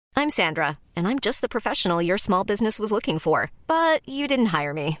I'm Sandra, and I'm just the professional your small business was looking for. But you didn't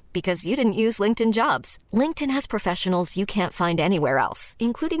hire me because you didn't use LinkedIn Jobs. LinkedIn has professionals you can't find anywhere else,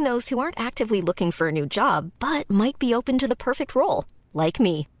 including those who aren't actively looking for a new job, but might be open to the perfect role, like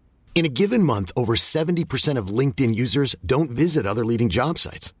me. In a given month, over 70% of LinkedIn users don't visit other leading job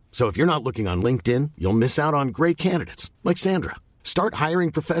sites. So if you're not looking on LinkedIn, you'll miss out on great candidates like Sandra. Start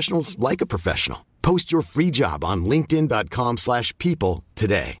hiring professionals like a professional. Post your free job on linkedin.com/people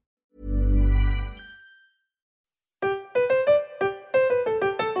today.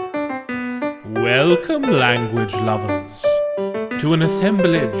 Welcome, language lovers, to an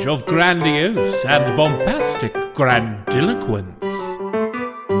assemblage of grandiose and bombastic grandiloquence.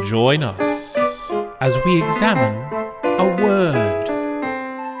 Join us as we examine a word.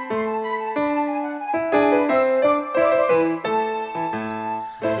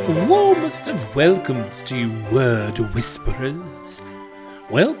 Warmest of welcomes to you, word whisperers.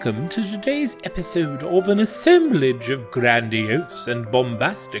 Welcome to today's episode of an assemblage of grandiose and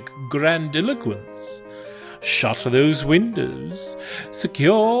bombastic grandiloquence. Shut those windows,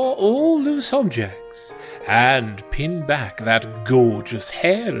 secure all loose objects, and pin back that gorgeous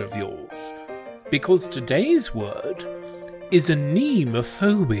hair of yours, because today's word is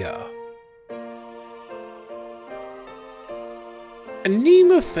anemophobia.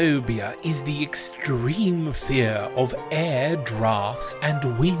 Anemophobia is the extreme fear of air, drafts,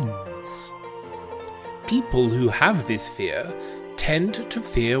 and winds. People who have this fear tend to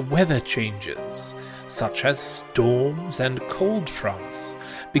fear weather changes, such as storms and cold fronts,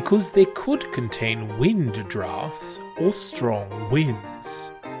 because they could contain wind drafts or strong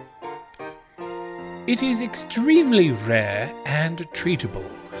winds. It is extremely rare and treatable,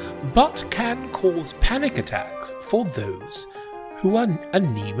 but can cause panic attacks for those who are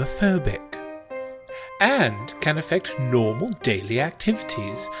anemophobic, and can affect normal daily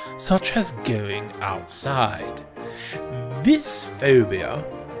activities such as going outside. This phobia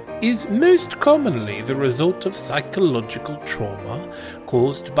is most commonly the result of psychological trauma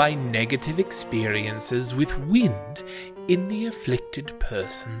caused by negative experiences with wind in the afflicted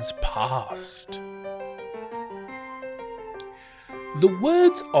person's past. The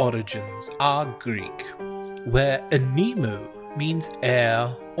word's origins are Greek, where anemo means air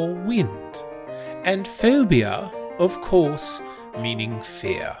or wind, and phobia, of course, meaning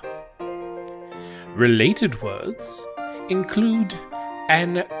fear. Related words include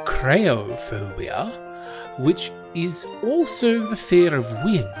anacreophobia, which is also the fear of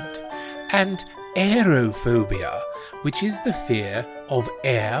wind, and aerophobia, which is the fear of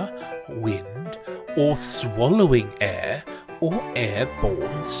air, wind, or swallowing air or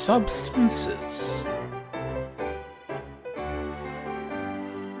airborne substances.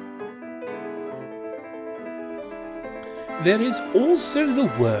 There is also the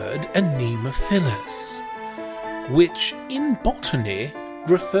word anemophilus, which in botany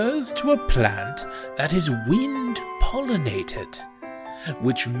refers to a plant that is wind-pollinated,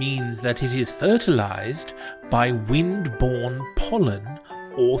 which means that it is fertilized by wind-borne pollen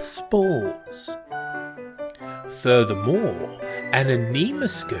or spores. Furthermore, an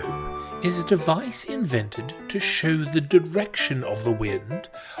anemoscope is a device invented to show the direction of the wind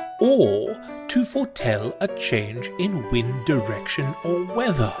or to foretell a change in wind direction or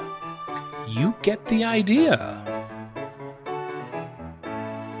weather. You get the idea.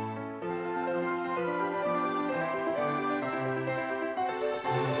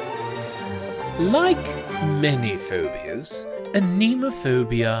 Like many phobias,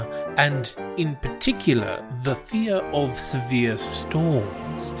 anemophobia, and in particular the fear of severe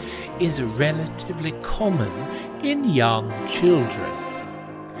storms, is relatively common in young children.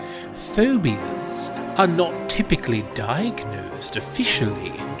 Phobias are not typically diagnosed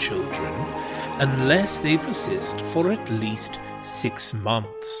officially in children unless they persist for at least 6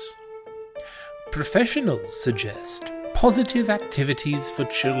 months. Professionals suggest positive activities for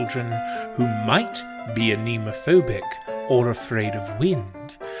children who might be anemophobic or afraid of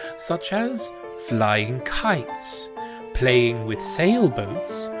wind, such as flying kites, playing with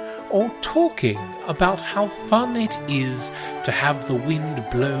sailboats, or talking about how fun it is to have the wind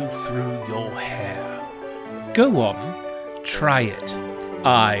blow through your hair. Go on, try it.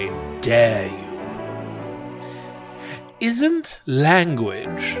 I dare you. Isn't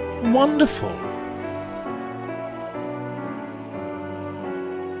language wonderful?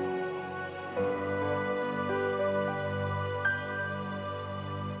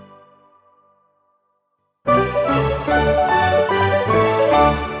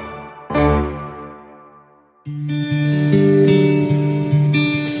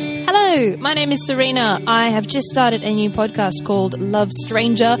 name is Serena. I have just started a new podcast called Love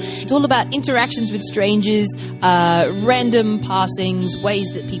Stranger. It's all about interactions with strangers, random passings,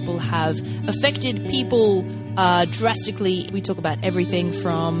 ways that people have affected people drastically. We talk about everything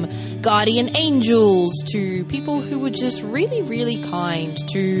from guardian angels to people who were just really, really kind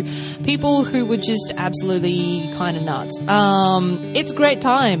to people who were just absolutely kind of nuts. It's a great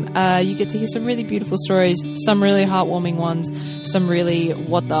time. You get to hear some really beautiful stories, some really heartwarming ones, some really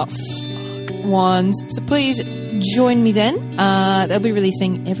what the fuck ones. So please join me then. They'll be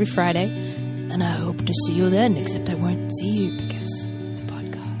releasing every Friday, and I hope to see you then, except I won't see you because it's a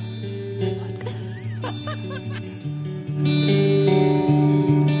podcast. It's a podcast.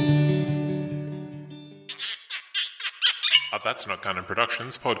 That's Not Canon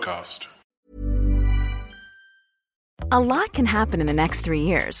Productions podcast. A lot can happen in the next 3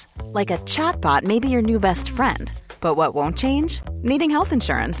 years. Like a chatbot may be your new best friend. But what won't change? Needing health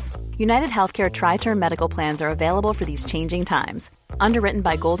insurance. United Healthcare Tri-Term Medical Plans are available for these changing times. Underwritten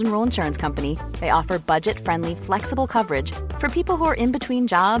by Golden Rule Insurance Company, they offer budget-friendly, flexible coverage for people who are in between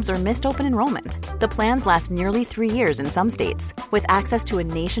jobs or missed open enrollment. The plans last nearly 3 years in some states, with access to a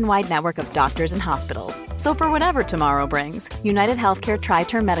nationwide network of doctors and hospitals. So for whatever tomorrow brings, United Healthcare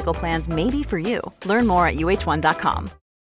Tri-Term Medical Plans may be for you. Learn more at uh1.com.